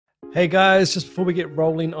Hey guys, just before we get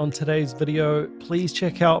rolling on today's video, please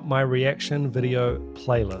check out my reaction video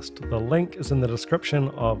playlist. The link is in the description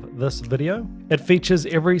of this video. It features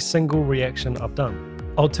every single reaction I've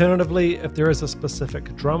done. Alternatively, if there is a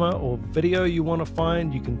specific drummer or video you want to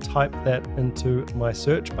find, you can type that into my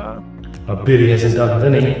search bar. I bet he hasn't done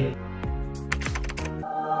Vinny.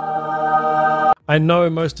 I know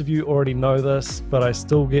most of you already know this, but I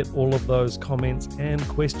still get all of those comments and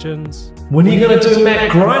questions. When are you going to do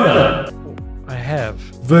Matt Greiner? I have.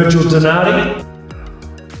 Virgil Donati?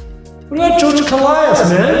 What about George Callias,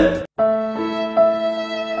 man?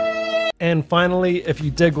 And finally, if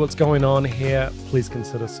you dig what's going on here, please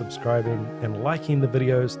consider subscribing and liking the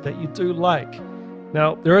videos that you do like.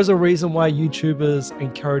 Now, there is a reason why YouTubers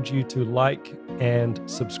encourage you to like and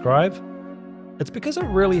subscribe. It's because it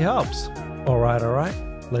really helps. All right,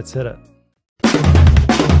 let's hit it.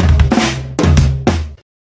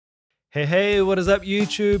 Hey, what is up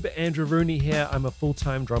YouTube? Andrew Rooney here. I'm a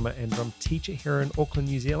full-time drummer and drum teacher here in Auckland,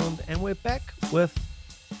 New Zealand, and we're back with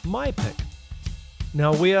my pick.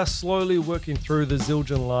 Now, we are slowly working through the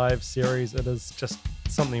Zildjian Live series. It is just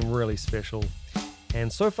something really special.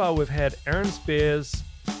 And so far we've had Aaron Spears,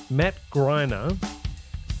 Matt Greiner,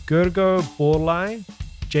 Gergo Borlai,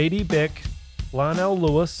 JD Beck, Larnell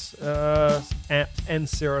Lewis, and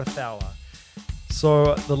Sarah Thaler.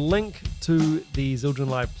 So the link to the Zildjian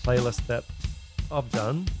Live playlist that I've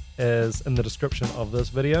done is in the description of this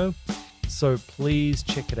video. So please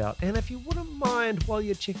check it out. And if you wouldn't mind, while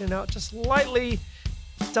you're checking it out, just lightly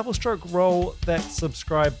double stroke roll that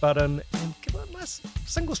subscribe button and give it a nice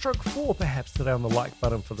single stroke 4 perhaps today on the like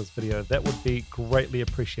button for this video. That would be greatly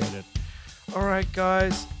appreciated. All right,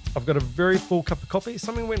 guys. I've got a very full cup of coffee.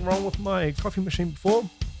 Something went wrong with my coffee machine before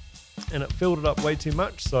and it filled it up way too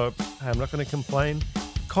much, so I'm not going to complain.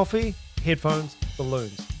 Coffee, headphones,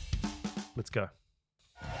 balloons. Let's go.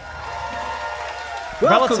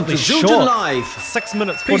 Welcome to Zildjian Live. 6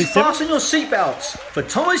 minutes 47. Please fasten your seatbelts for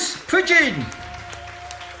Thomas Pridgen.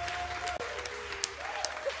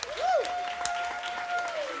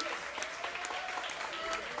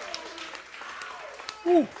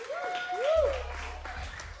 Ooh.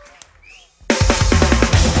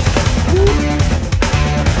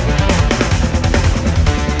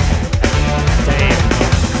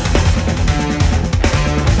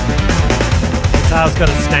 Guitar's got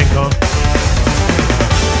a stank on.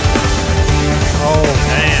 Oh,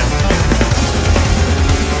 damn.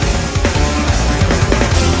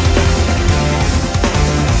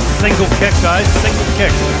 Single kick, guys. Single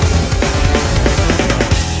kick.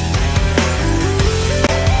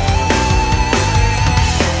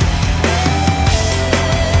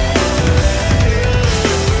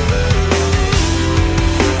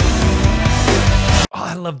 Oh,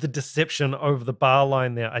 I love the deception over the bar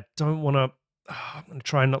line there. I don't want to... I'm going to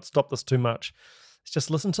try and not stop this too much. Let's just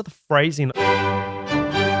listen to the phrasing.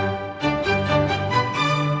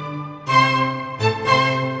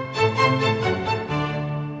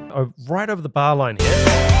 Oh, right over the bar line here.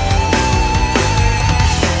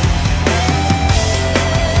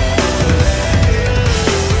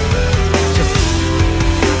 Just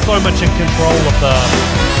so much in control of the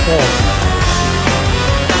form.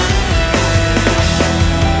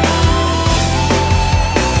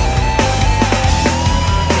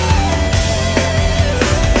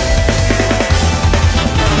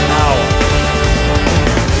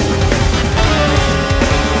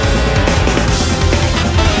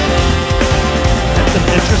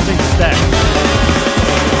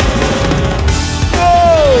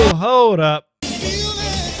 Oh, hold up.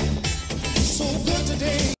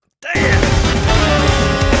 Damn.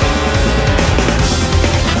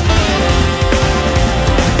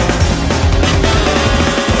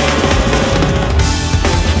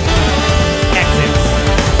 Accents.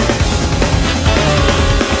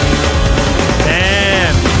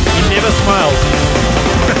 Damn. He never smiles.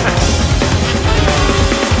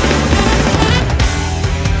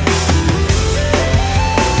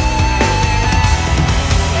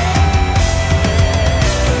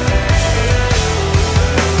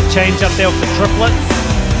 Change up there with the triplets,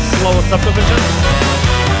 slower subdivision.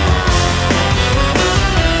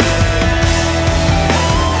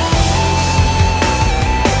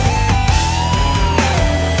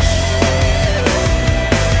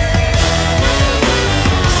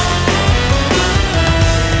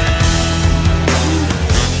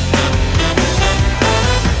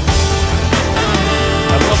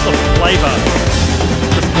 I love the flavor.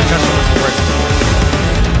 This percussion is great.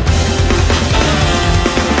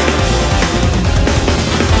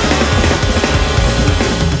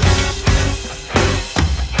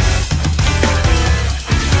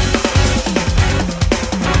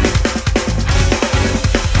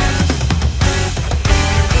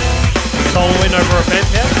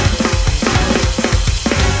 fantastic.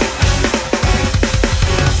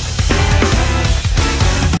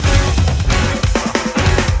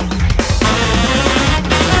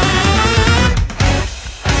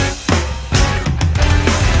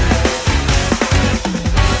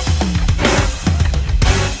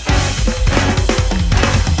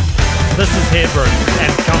 This is headroom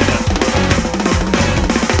and comfort.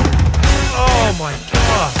 Oh my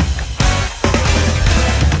god.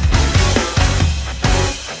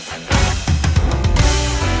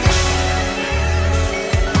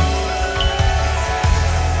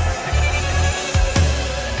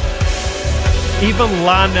 Even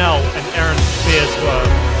Larnell and Aaron Spears were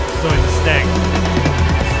doing the stank.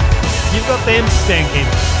 You've got them stanking.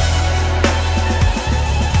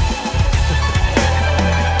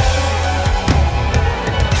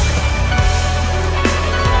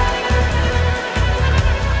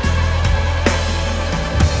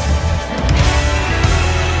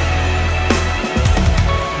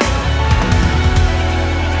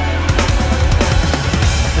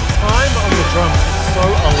 So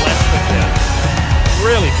elastic there.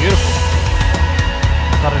 Really beautiful.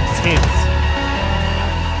 But intense.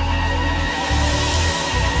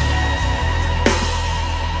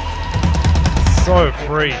 So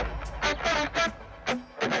free.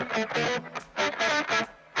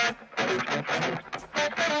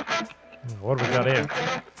 What have we got here?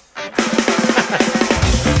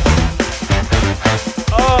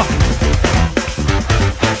 Oh!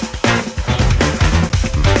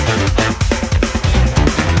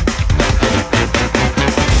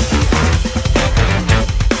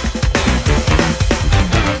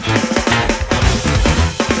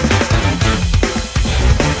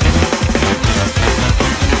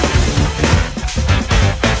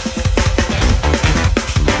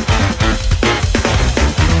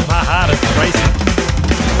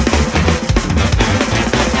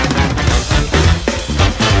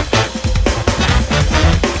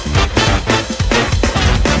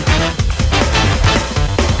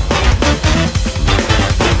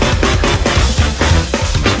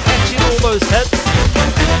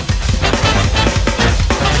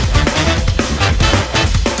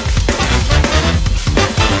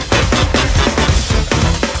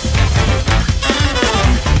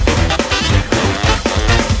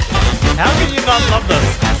 Love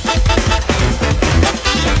this.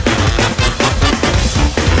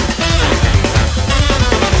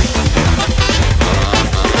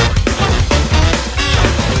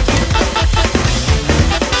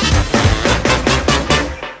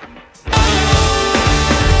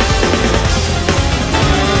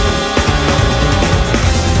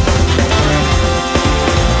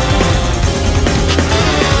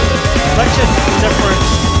 Such a different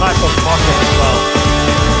type of pocket as well.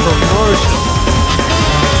 Ferocious.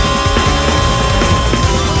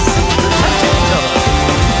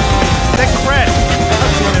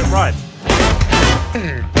 Right.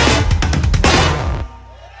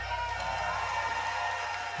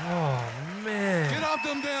 Oh man. Get off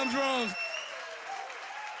them damn drums.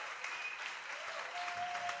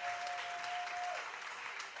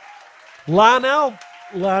 Larnell.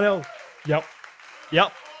 Yep.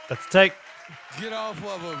 That's a take. Get off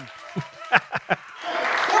of them. One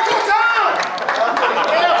more time!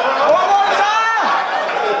 One more time!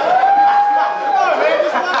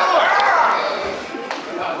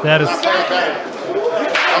 That is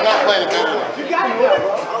I'm not playing a good one.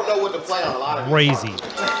 I don't know what to play on a lot of crazy.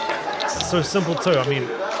 It's so simple too. I mean,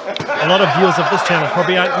 a lot of viewers of this channel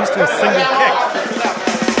probably aren't used to a single kick.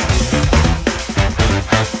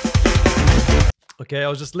 Okay, I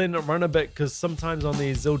was just letting it run a bit because sometimes on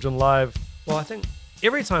these Zildjian Live, well, I think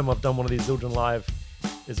every time I've done one of these Zildjian Live,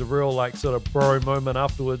 there's a real like sort of bro moment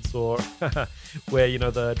afterwards, or where, you know,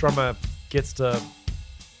 the drummer gets to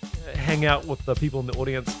hang out with the people in the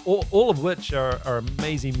audience, all of which are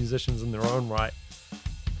amazing musicians in their own right.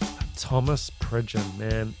 Thomas Pridgen,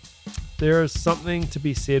 man. There is something to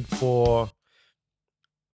be said for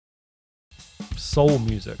soul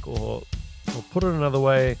music, or put it another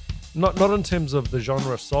way, not in terms of the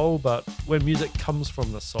genre soul, but when music comes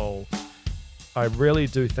from the soul, I really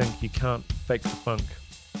do think you can't fake the funk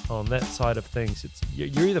on that side of things.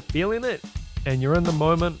 You're either feeling it and you're in the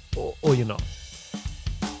moment, or you're not.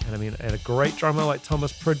 And I mean, and a great drummer like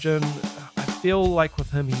Thomas Pridgen, I feel like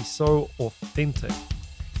with him, he's so authentic.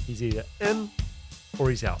 He's either in or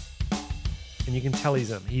he's out. And you can tell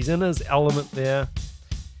he's in. He's in his element there.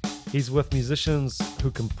 He's with musicians who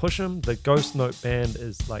can push him. The Ghost Note band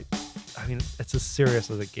is like, I mean, it's as serious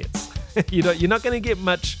as it gets. You're not going to get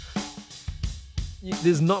much.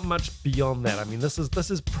 There's not much beyond that. I mean, this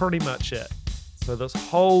is pretty much it. So this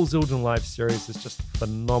whole Zildjian Live series is just a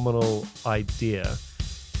phenomenal idea.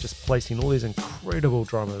 Just placing all these incredible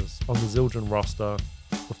drummers on the Zildjian roster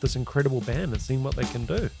with this incredible band and seeing what they can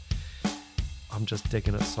do. I'm just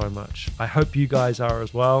digging it so much. I hope you guys are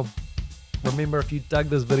as well. Remember, if you dug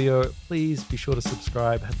this video, please be sure to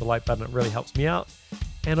subscribe, hit the like button, it really helps me out.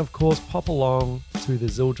 And of course, pop along to the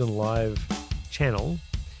Zildjian Live channel.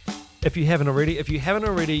 If you haven't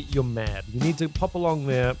already, you're mad. You need to pop along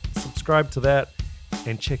there, subscribe to that,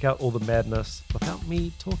 and check out all the madness without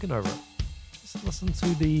me talking over it. Just listen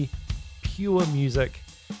to the pure music.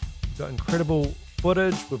 We've got incredible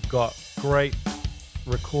footage. We've got great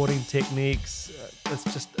recording techniques.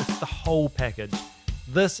 It's the whole package.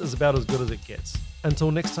 This is about as good as it gets. Until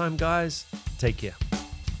next time, guys, take care.